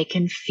importantly, they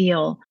can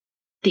feel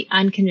the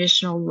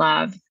unconditional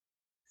love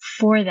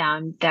for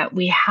them that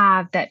we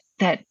have,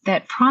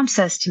 that prompts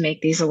us to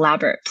make these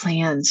elaborate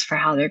plans for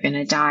how they're going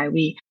to die.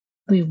 We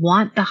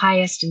want the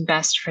highest and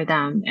best for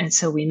them. And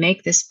so we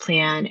make this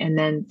plan and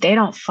then they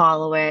don't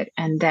follow it.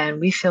 And then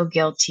we feel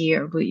guilty,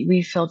 or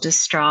we feel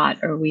distraught,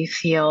 or we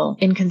feel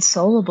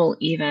inconsolable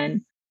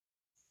even.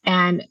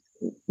 And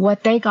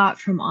what they got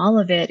from all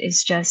of it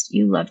is just,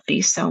 you loved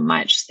me so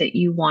much that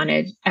you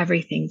wanted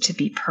everything to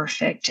be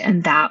perfect.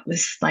 And that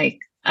was like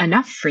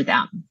enough for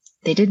them.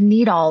 They didn't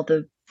need all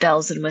the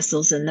bells and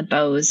whistles and the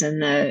bows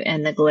and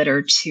the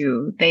glitter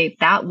too.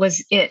 That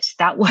was it.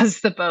 That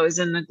was the bows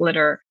and the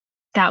glitter.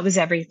 That was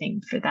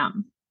everything for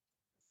them.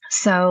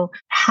 So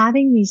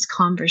having these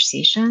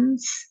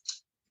conversations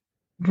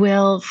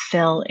will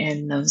fill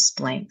in those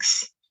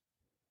blanks.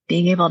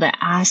 Being able to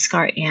ask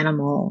our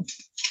animal,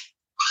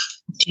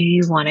 do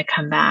you want to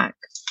come back?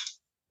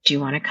 Do you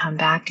want to come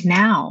back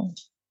now?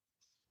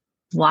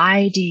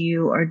 Why do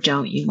you or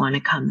don't you want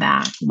to come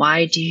back?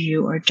 Why do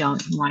you or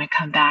don't you want to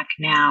come back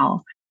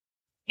now?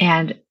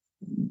 And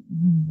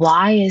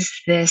why is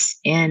this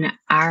in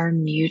our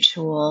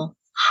mutual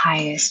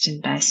highest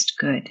and best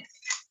good?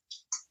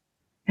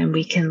 And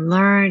we can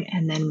learn,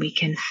 and then we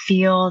can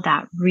feel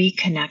that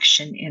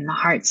reconnection in the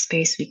heart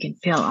space. We can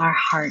feel our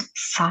heart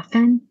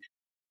soften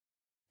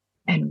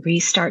and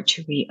restart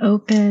to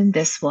reopen.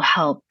 This will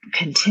help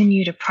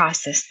continue to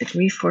process the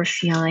grief we're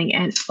feeling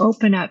and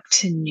open up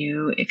to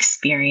new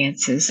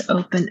experiences,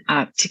 open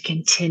up to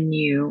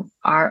continue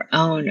our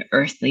own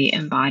earthly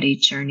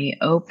embodied journey,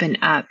 open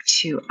up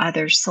to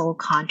other soul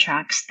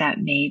contracts that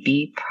may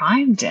be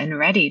primed and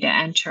ready to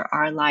enter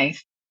our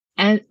life,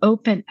 and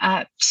open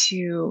up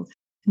to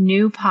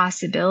new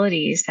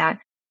possibilities that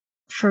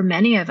for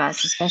many of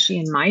us, especially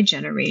in my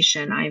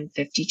generation, I'm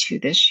 52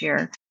 this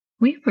year,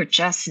 we were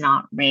just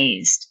not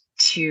raised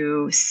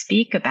to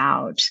speak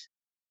about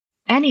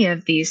any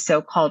of these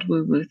so-called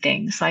woo-woo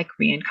things like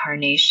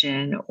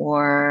reincarnation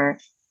or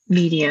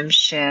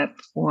mediumship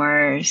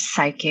or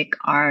psychic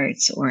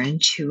arts or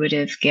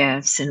intuitive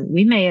gifts. And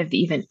we may have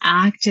even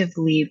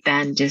actively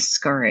been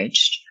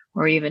discouraged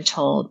or even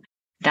told,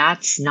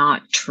 that's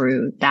not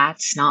true,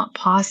 that's not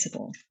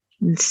possible.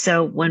 And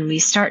so when we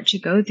start to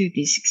go through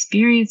these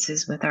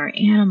experiences with our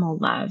animal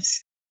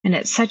loves, and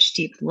at such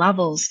deep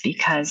levels,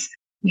 because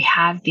we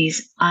have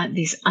these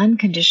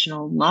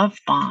unconditional love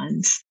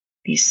bonds,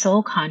 these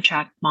soul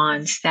contract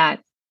bonds that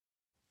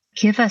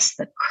give us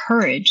the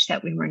courage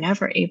that we were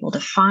never able to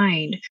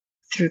find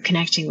through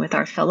connecting with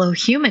our fellow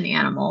human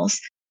animals,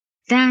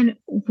 then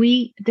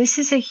this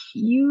is a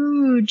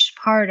huge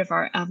part of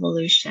our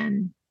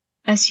evolution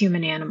as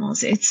human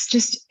animals.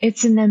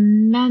 It's an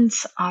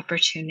immense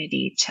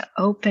opportunity to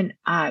open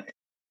up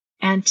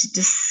and to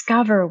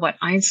discover what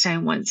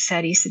Einstein once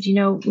said. He said,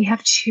 we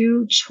have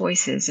two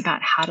choices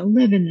about how to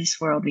live in this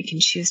world. We can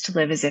choose to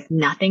live as if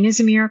nothing is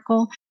a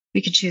miracle.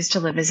 We can choose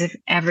to live as if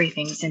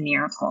everything is a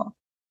miracle.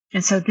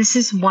 And so this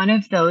is one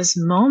of those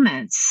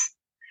moments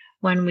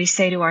when we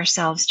say to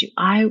ourselves,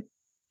 am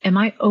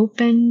I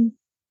open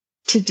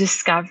to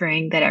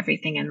discovering that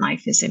everything in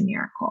life is a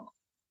miracle?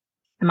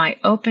 Am I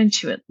open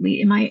to it?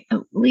 Am I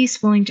at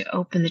least willing to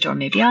open the door?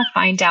 Maybe I'll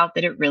find out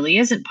that it really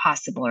isn't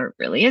possible, or it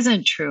really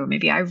isn't true.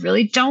 Maybe I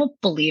really don't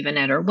believe in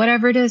it, or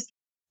whatever it is.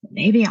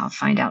 Maybe I'll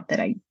find out that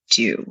I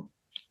do,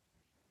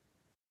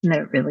 and that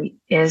it really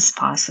is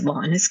possible,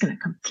 and it's going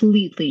to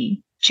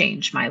completely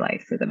change my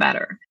life for the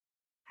better.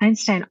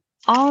 Einstein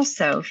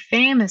also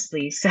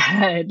famously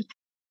said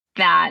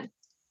that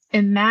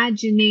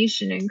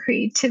imagination and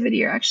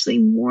creativity are actually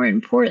more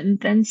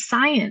important than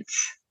science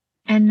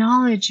and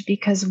knowledge,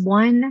 because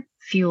one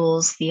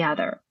fuels the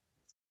other.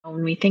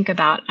 When we think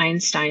about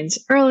Einstein's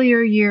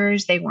earlier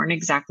years, they weren't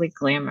exactly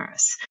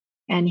glamorous.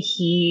 And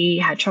he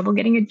had trouble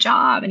getting a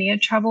job, and he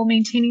had trouble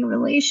maintaining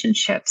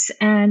relationships.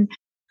 And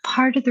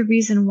part of the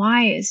reason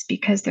why is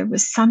because there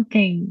was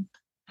something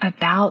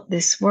about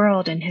this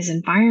world and his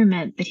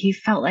environment that he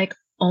felt like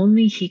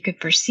only he could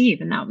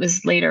perceive. And that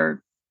was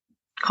later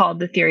called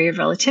the theory of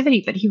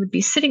relativity. But he would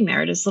be sitting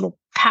there at his little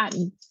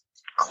patent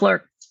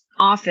clerk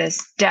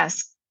office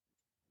desk,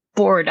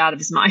 bored out of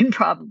his mind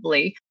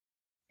probably,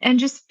 and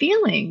just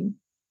feeling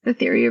the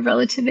theory of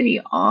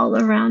relativity all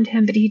around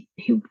him. But he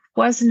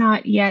was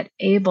not yet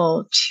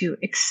able to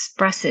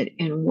express it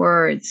in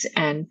words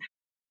and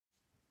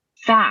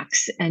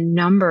facts and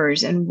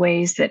numbers and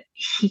ways that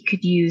he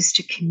could use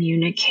to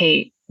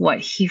communicate what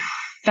he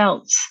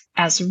felt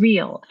as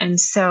real. And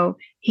so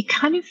he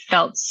kind of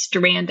felt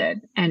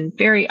stranded and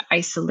very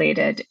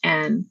isolated,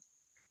 and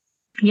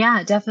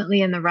yeah,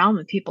 definitely in the realm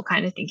of people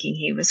kind of thinking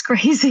he was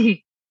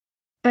crazy.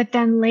 But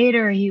then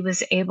later he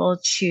was able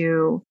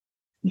to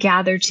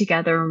gather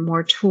together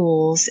more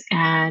tools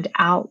and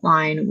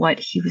outline what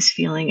he was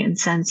feeling and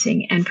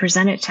sensing and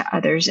present it to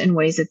others in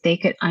ways that they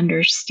could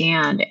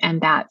understand.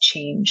 And that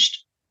changed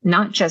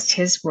not just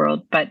his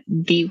world, but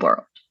the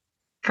world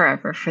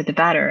forever for the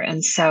better.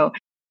 And so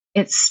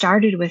it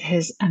started with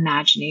his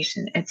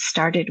imagination. It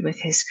started with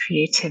his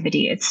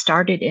creativity. It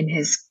started in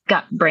his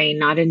gut brain,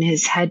 not in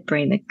his head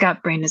brain. The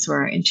gut brain is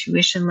where our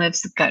intuition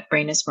lives. The gut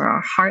brain is where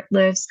our heart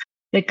lives.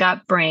 The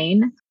gut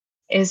brain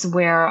is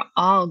where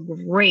all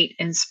great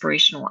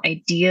inspirational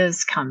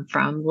ideas come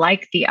from,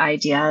 like the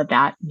idea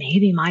that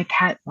maybe my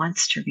pet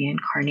wants to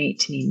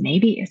reincarnate to me.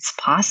 Maybe it's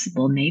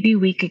possible. Maybe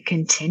we could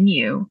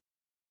continue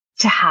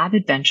to have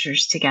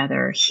adventures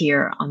together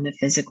here on the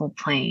physical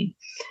plane.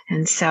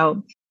 And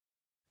so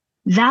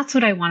that's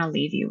what I want to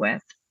leave you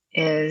with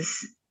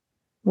is,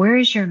 where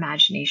is your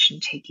imagination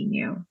taking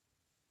you?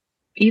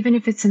 Even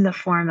if it's in the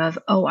form of,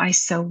 oh, I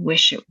so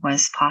wish it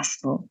was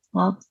possible.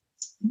 Well,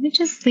 let me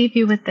just leave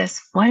you with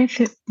this. What if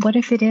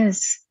it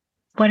is?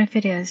 What if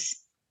it is?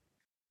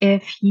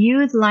 If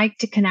you'd like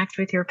to connect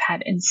with your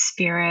pet in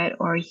spirit,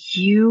 or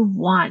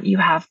you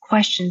have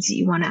questions that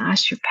you want to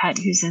ask your pet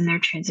who's in their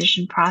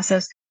transition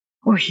process,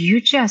 or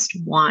you just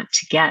want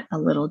to get a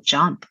little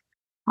jump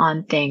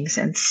on things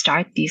and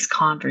start these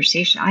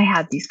conversations. I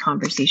had these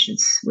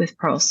conversations with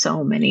Pearl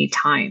so many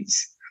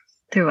times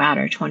throughout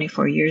our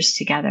 24 years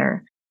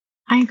together.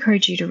 I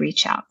encourage you to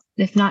reach out.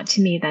 If not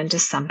to me, then to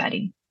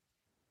somebody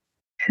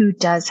who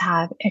does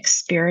have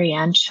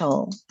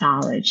experiential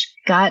knowledge,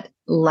 gut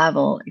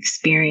level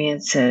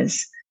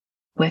experiences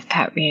with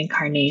pet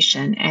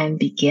reincarnation, and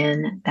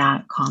begin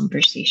that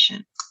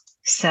conversation.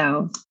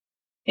 So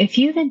if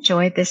you've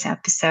enjoyed this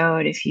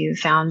episode, if you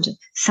found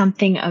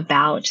something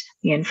about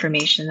the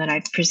information that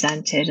I've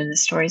presented and the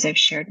stories I've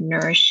shared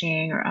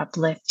nourishing or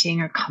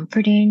uplifting or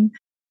comforting,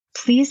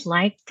 please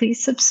like,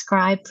 please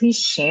subscribe, please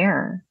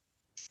share,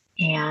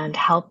 and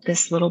help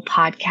this little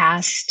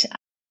podcast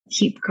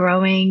keep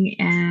growing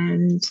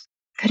and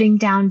putting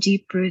down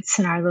deep roots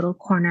in our little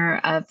corner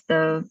of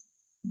the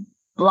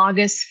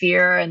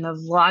blogosphere and the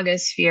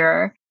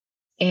vlogosphere.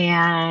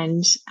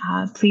 And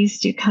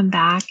please do come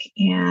back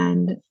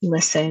and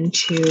listen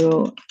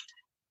to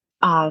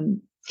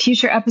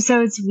future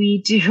episodes.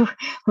 We do,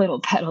 little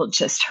Petal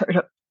just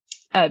heard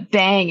a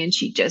bang and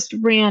she just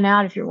ran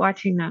out. If you're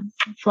watching the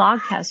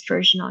vlogcast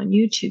version on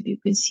YouTube, you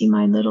can see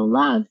my little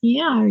love.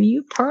 Yeah, are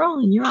you Pearl?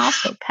 And you're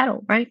also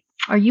Petal, right?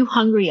 Are you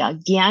hungry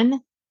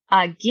again?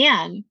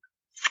 Again.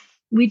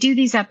 We do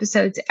these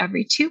episodes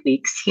every 2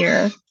 weeks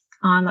here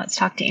on Let's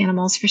Talk to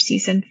Animals for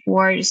season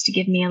 4, just to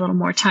give me a little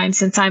more time,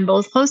 since I'm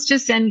both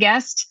hostess and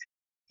guest,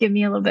 give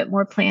me a little bit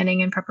more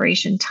planning and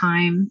preparation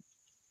time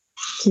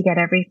to get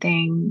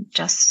everything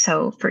just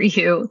so for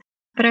you.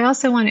 But I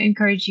also want to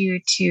encourage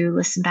you to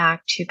listen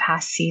back to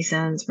past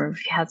seasons where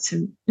we've had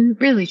some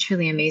really,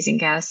 truly amazing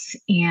guests.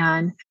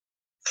 And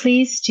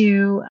please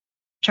do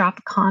drop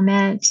a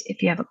comment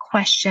if you have a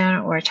question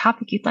or a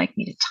topic you'd like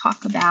me to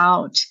talk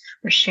about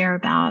or share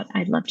about.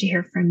 I'd love to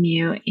hear from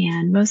you.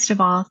 And most of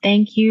all,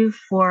 thank you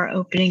for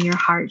opening your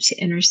heart to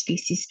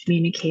interspecies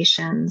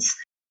communications.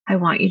 I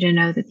want you to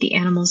know that the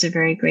animals are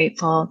very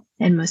grateful.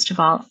 And most of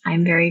all,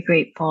 I'm very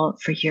grateful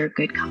for your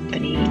good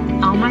company.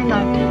 All my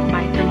love.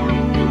 Bye for now.